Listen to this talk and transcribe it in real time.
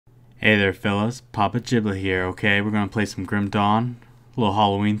Hey there, fellas. Papa Gibla here, okay? We're gonna play some Grim Dawn. A little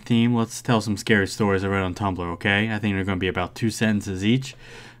Halloween theme. Let's tell some scary stories I read on Tumblr, okay? I think they're gonna be about 2 sentences each.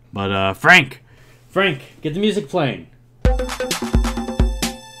 But, Frank! Frank, get the music playing!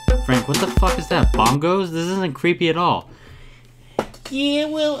 Frank, what the fuck is that? Bongos? This isn't creepy at all. Yeah,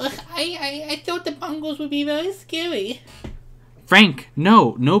 well, I thought the bongos would be very scary. Frank,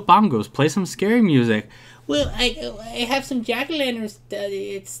 no bongos. Play some scary music. Well, I have some jack-o'-lanterns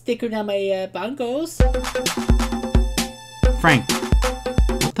stickered on my bongos. Frank,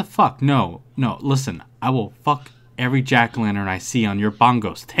 what the fuck? No, listen. I will fuck every jack-o'-lantern I see on your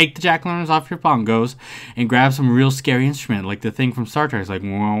bongos. Take the jack-o'-lanterns off your bongos and grab some real scary instrument, like the thing from Star Trek. It's like...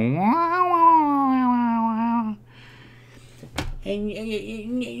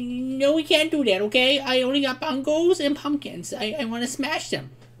 And no, we can't do that, okay? I only got bongos and pumpkins. I want to smash them.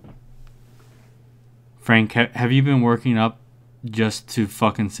 Frank, have you been working up just to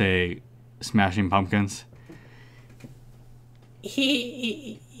fucking say smashing pumpkins? Yes.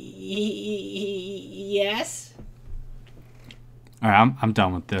 Alright, I'm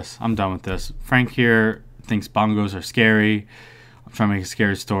done with this. Frank here thinks bongos are scary. I'm trying to make a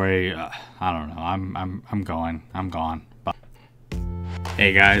scary story. I don't know. I'm gone. Bye.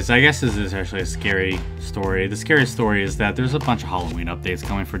 Hey guys, I guess this is actually a scary story. The scariest story is that there's a bunch of Halloween updates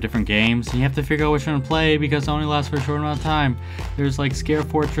coming for different games, and you have to figure out which one to play because it only lasts for a short amount of time. There's like Scare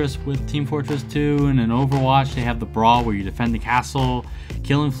Fortress with Team Fortress 2, and in Overwatch they have the Brawl where you defend the castle.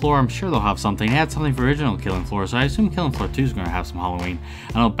 Killing Floor, I'm sure they'll have something. They had something for original Killing Floor, so I assume Killing Floor 2 is going to have some Halloween.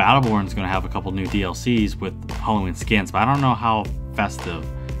 I know Battleborn's going to have a couple new DLCs with Halloween skins, but I don't know how festive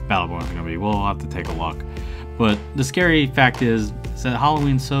Battleborn's going to be. We'll have to take a look. But the scary fact is that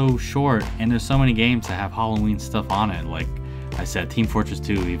Halloween's so short, and there's so many games that have Halloween stuff on it. Like I said, Team Fortress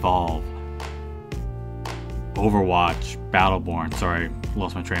 2, Evolve, Overwatch, Battleborn. Sorry,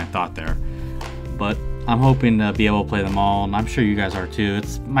 lost my train of thought there. But I'm hoping to be able to play them all, and I'm sure you guys are too.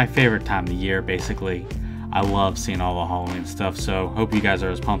 It's my favorite time of the year, basically. I love seeing all the Halloween stuff, so hope you guys are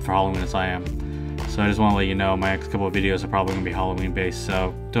as pumped for Halloween as I am. So I just want to let you know my next couple of videos are probably going to be Halloween based,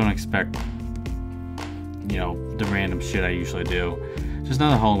 so don't expect, you know, the random shit I usually do. Just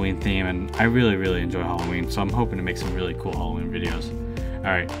another Halloween theme, and I really enjoy Halloween, so I'm hoping to make some really cool Halloween videos.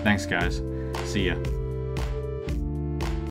 Alright, thanks guys. See ya.